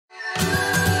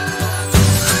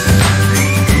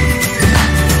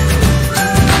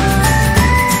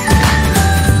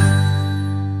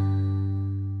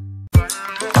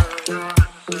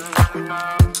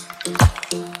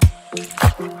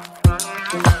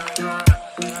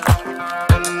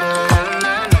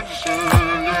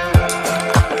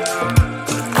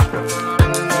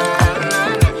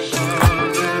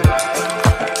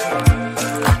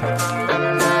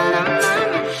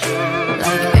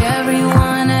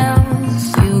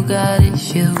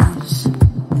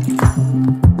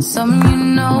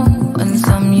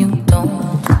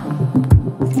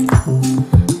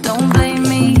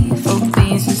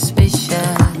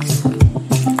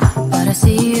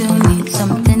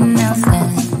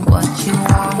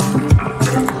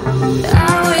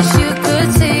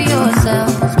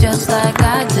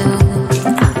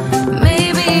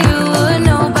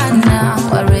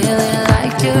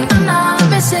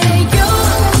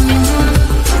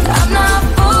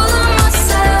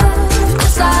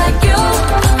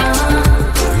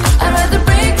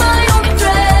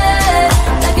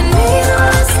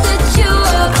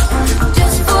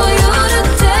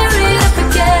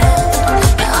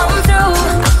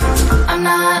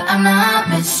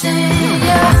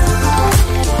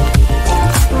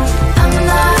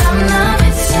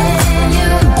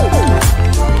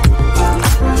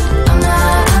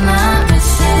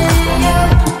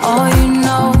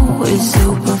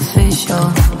superficial.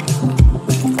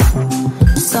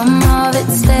 Some of it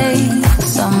stays,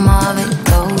 some of it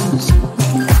goes.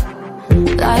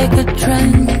 Like a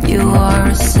trend, you are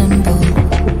a symbol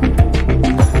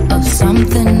of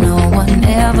something no one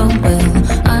ever will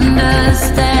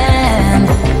understand.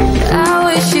 I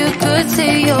wish you could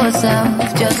see yourself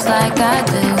just like I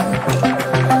do.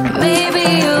 Maybe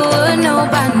you would know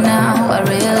by now I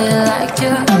really liked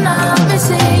you. I'm not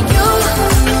missing you.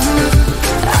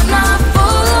 I'm not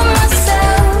full of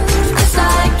myself, just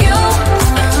like you.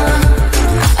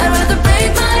 I'd rather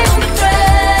break my own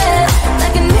thread,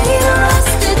 like a needle I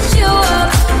stitch you up,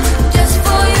 just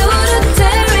for you to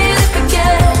tear me to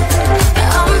forget that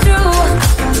I'm through.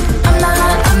 I'm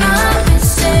not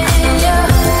missing you.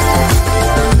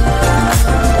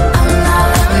 I'm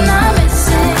not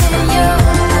missing you.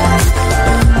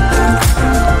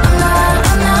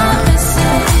 I'm not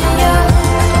missing you.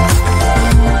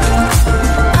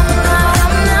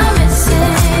 I'm not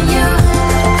missing you.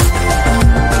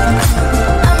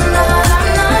 I'm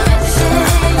not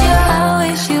missing you. I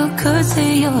wish you could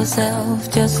see yourself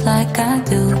just like I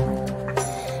do.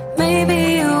 Maybe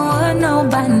you would know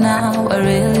by now I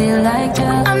really liked you.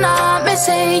 I'm not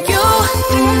missing you.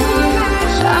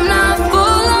 I'm not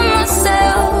full of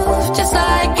myself, just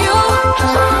like you.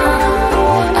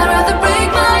 I'd rather break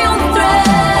my own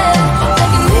thread,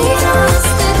 like a needle to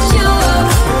stitch you up,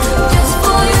 just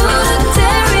for you to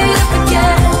tear me to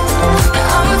forget that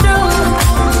I'm through.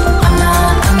 I'm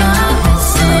not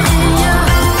missing you.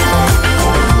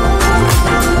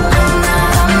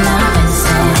 I'm not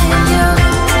missing you.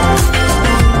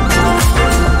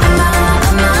 I'm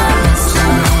not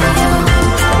missing you.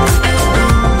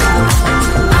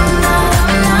 I'm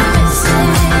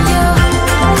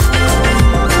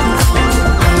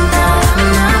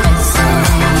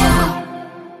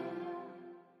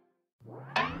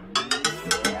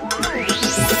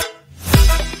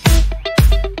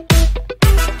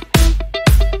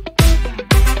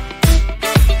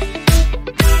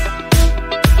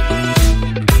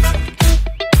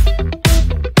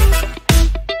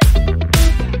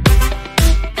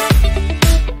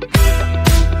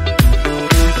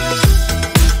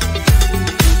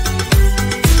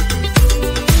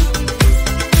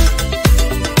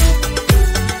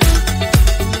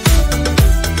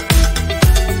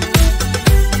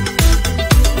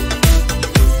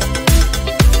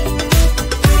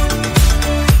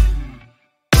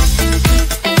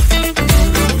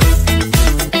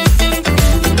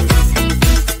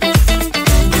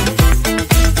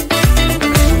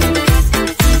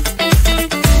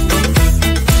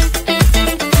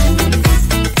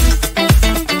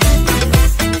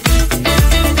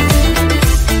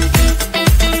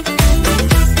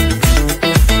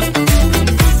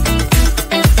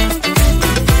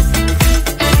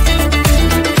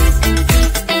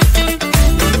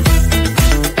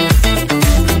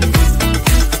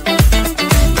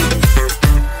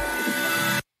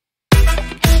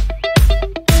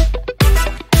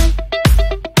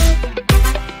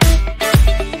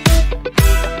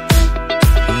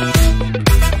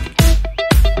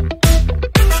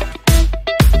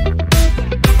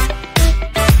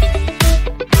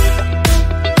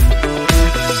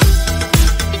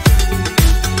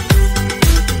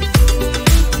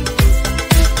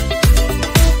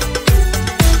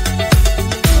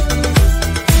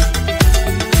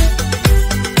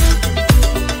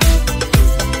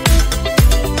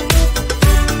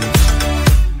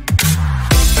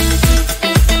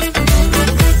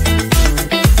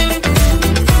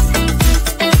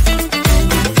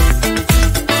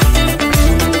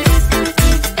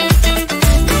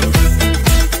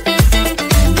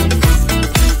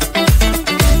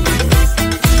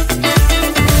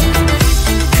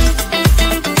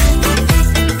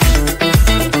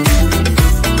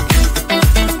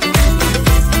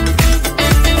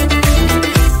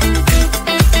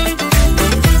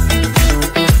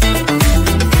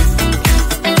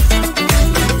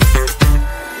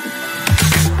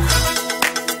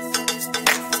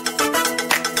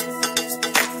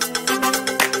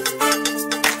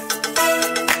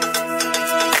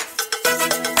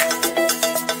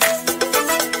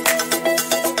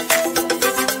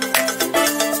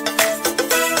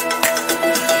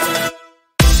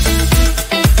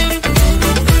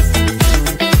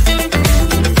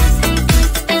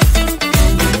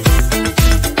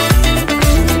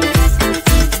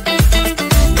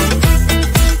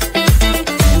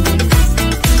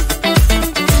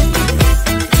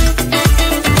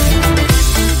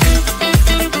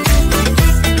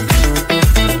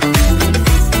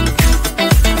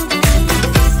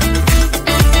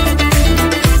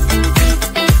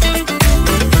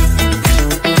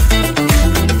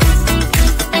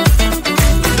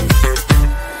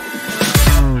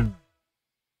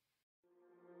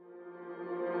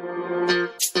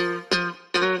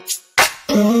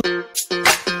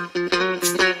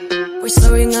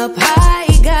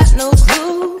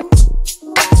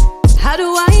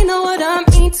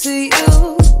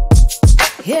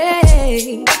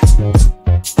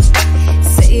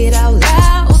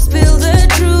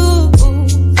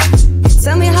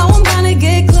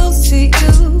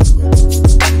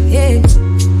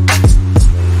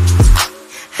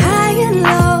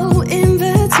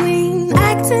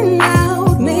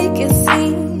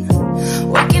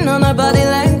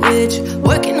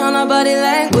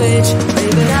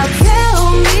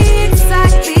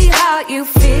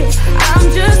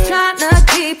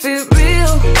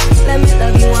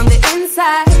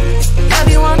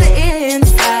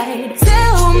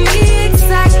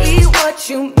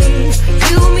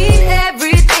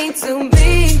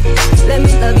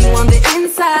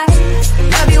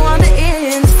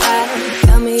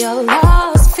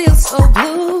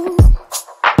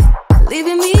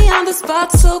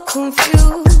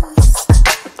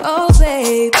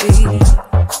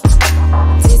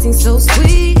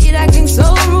street acting so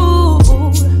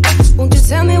rude. Won't you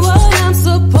tell me what I'm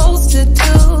supposed to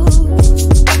do?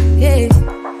 Yeah.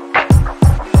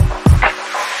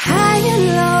 High and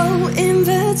low, in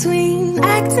between,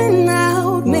 acting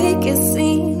out, make a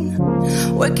scene.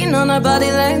 Working on our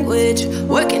body language,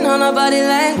 working on our body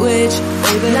language.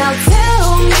 Baby, now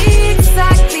tell me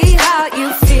exactly how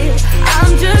you feel.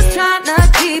 I'm just trying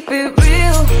to keep it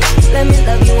real. Let me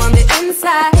love you on the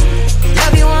inside,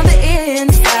 love you on the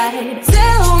inside.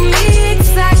 Tell me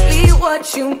exactly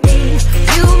what you mean.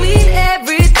 You mean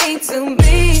everything to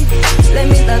me. Let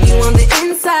me love you on the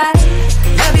inside,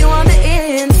 love you on the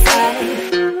inside.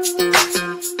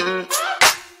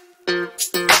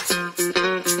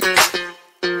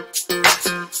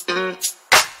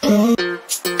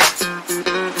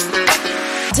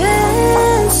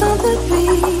 Dance on the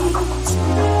beat.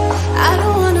 I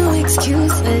don't want no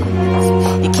excuses.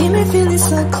 You keep me feeling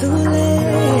so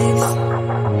clueless.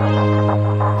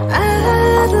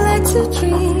 I'd like to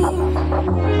dream.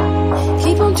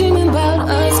 Keep on dreaming about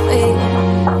us, baby.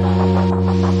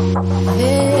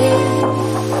 Yeah.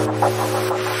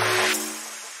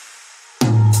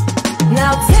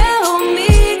 Now tell me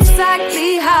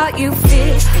exactly how you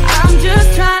feel. I'm just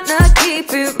trying to keep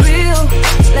it real.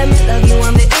 Let me love you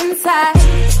on the inside,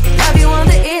 love you on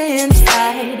the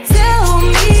inside. Tell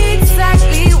me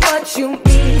exactly what you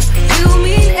mean. You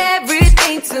mean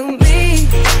everything to me.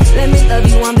 Let me love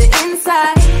you on the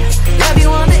inside, love you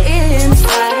on the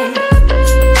inside.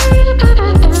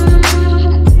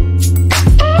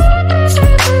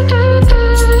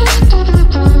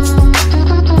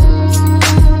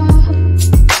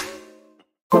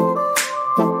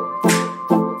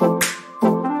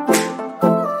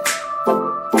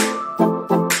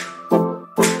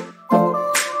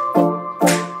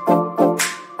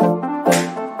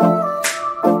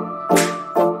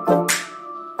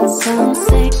 Some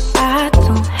say I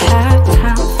don't have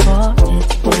time for it,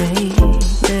 baby.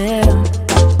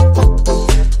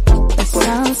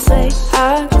 Some say I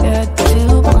got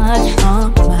too much on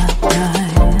my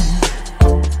mind.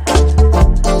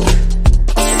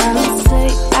 Some say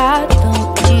I don't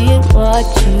get what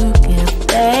you give,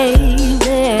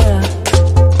 baby.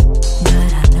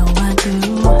 But I know I do.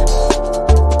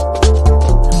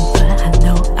 But I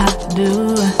know I do.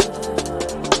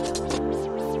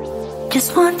 Just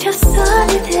want your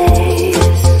sunny days.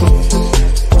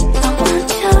 I want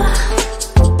ya,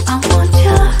 I want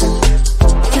ya.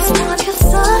 Just want your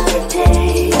sunny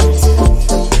days.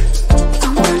 I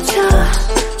want ya,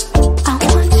 I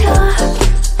want ya.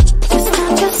 Just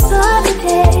want your sunny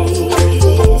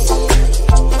days.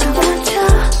 I want ya,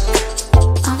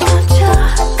 I want ya.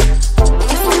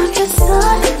 Just want your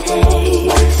sunny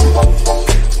days.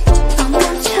 I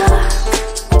want ya,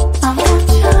 I want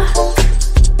ya.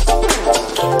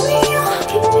 Give me on,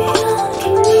 give me on,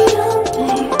 give me on,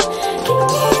 babe. Give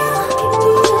me on, give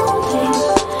me on, babe,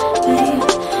 babe.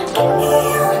 Give me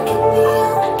on, give me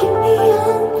on, give me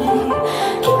on, babe.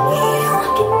 Give me on,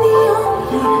 give me on,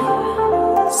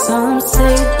 babe. Some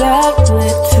say that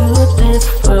we're too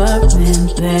different,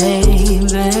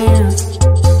 baby.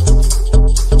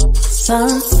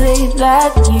 Some say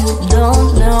that you don't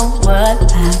know what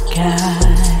I got.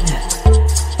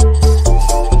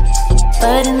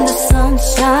 But in the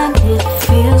sunshine it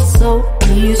feels so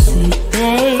easy,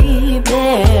 baby.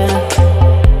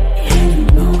 Yeah, you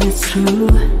know it's true.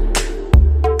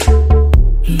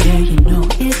 Yeah, you know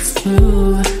it's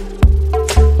true.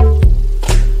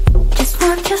 Just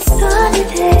want your sunny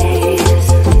days.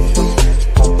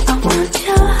 I want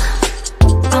ya,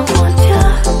 I want ya.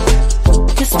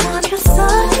 Just want your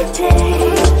sunny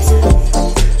days.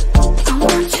 I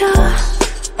want ya,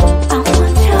 I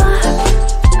want ya.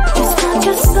 Just want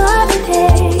your sunny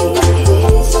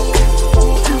days.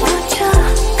 I want ya.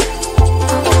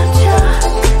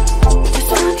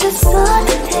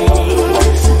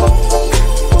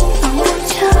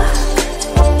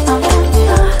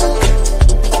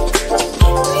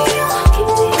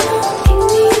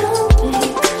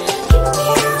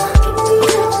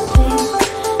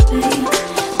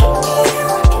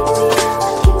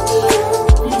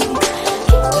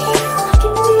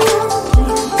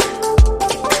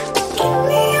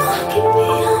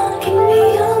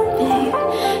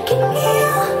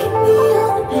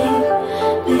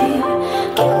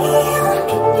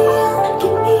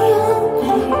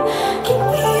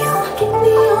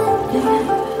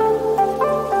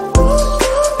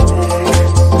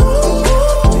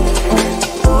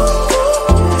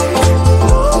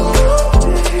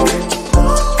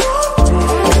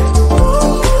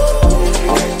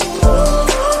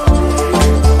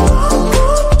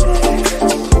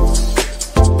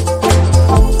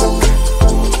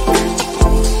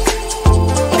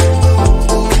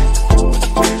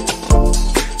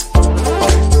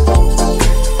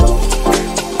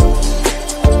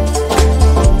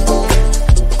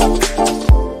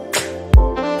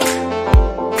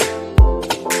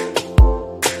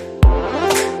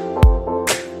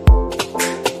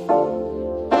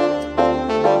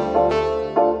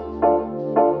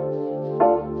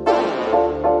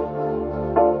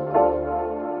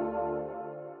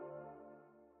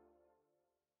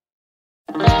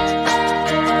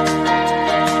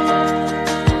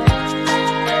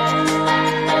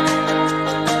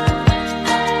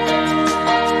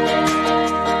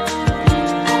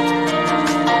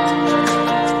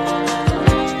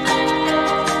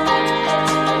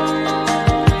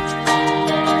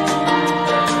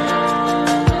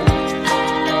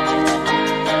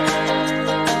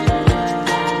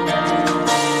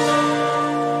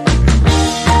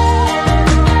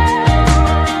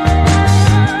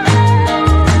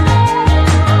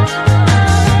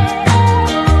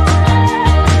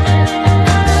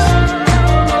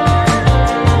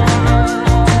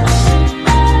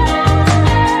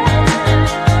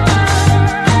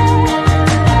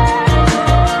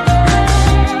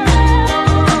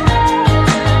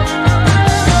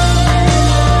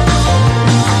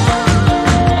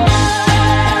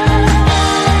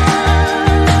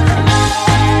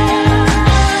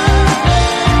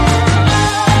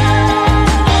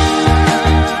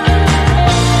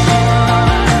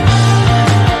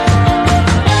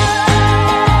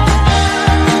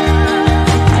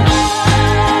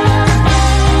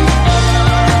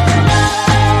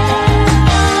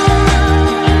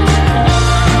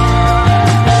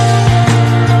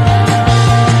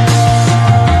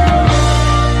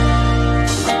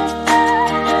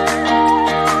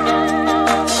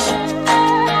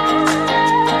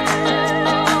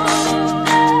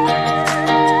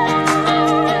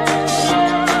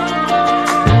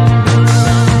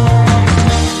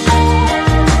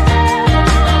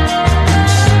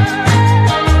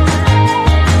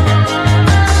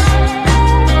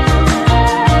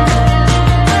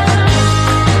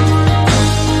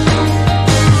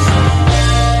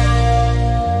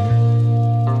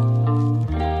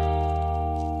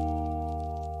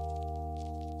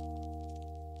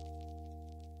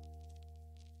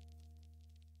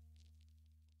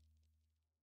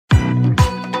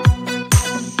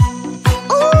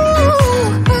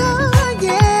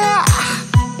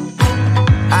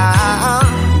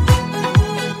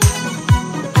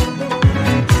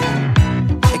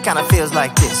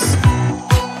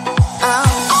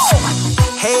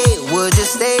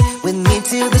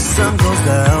 sun goes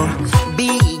down.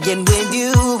 Being with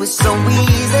you is so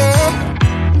easy.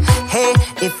 Hey,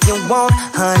 if you want,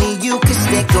 honey, you can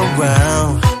stick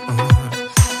around.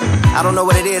 I don't know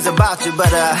what it is about you,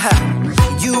 but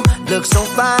you look so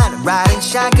fine, riding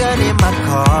shotgun in my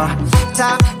car.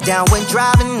 Top down when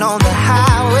driving on the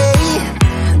highway.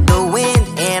 The wind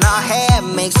in our hair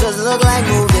makes us look like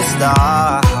movie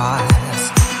stars.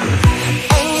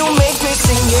 And you make me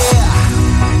sing, yeah.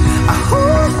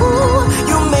 Ooh,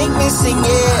 you make me sing,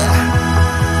 yeah.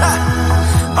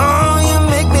 Oh, you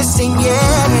make me sing,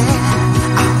 yeah.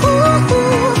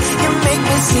 Ooh, you make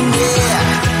me sing, yeah.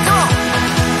 Come on.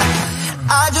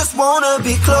 I just wanna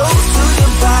be close to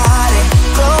your body,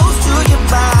 close to your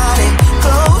body,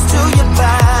 close to your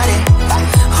body.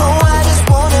 Oh, I just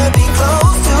wanna be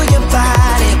close to your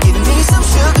body. Give me some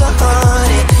sugar,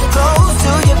 honey, close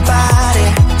to your body.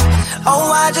 Oh,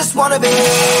 I just wanna be.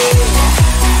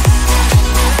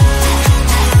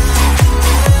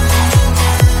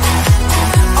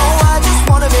 Oh, I just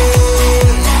wanna be.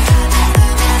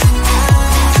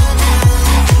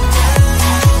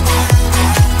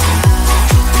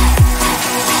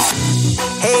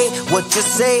 What you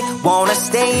say? Wanna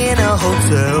stay in a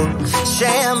hotel?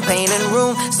 Champagne and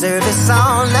room service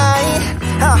all night.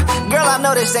 Girl, I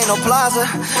know this ain't no plaza,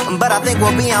 but I think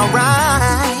we'll be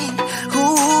alright.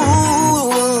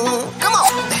 Ooh, come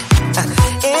on.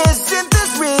 Isn't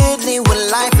this really what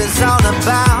life is all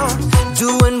about?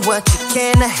 Doing what you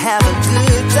can to have a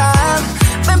good time.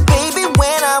 But baby,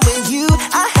 when I'm with you,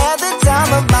 I have the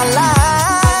time of my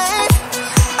life.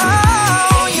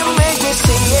 Oh, you make me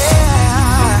sing, yeah.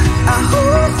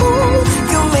 Ooh,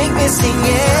 you make me sing,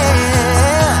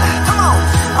 yeah. Come on.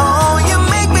 Oh, you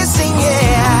make me sing,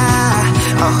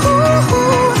 yeah.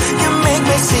 Ooh, you make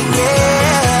me sing,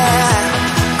 yeah.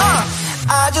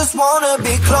 I just wanna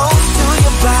be close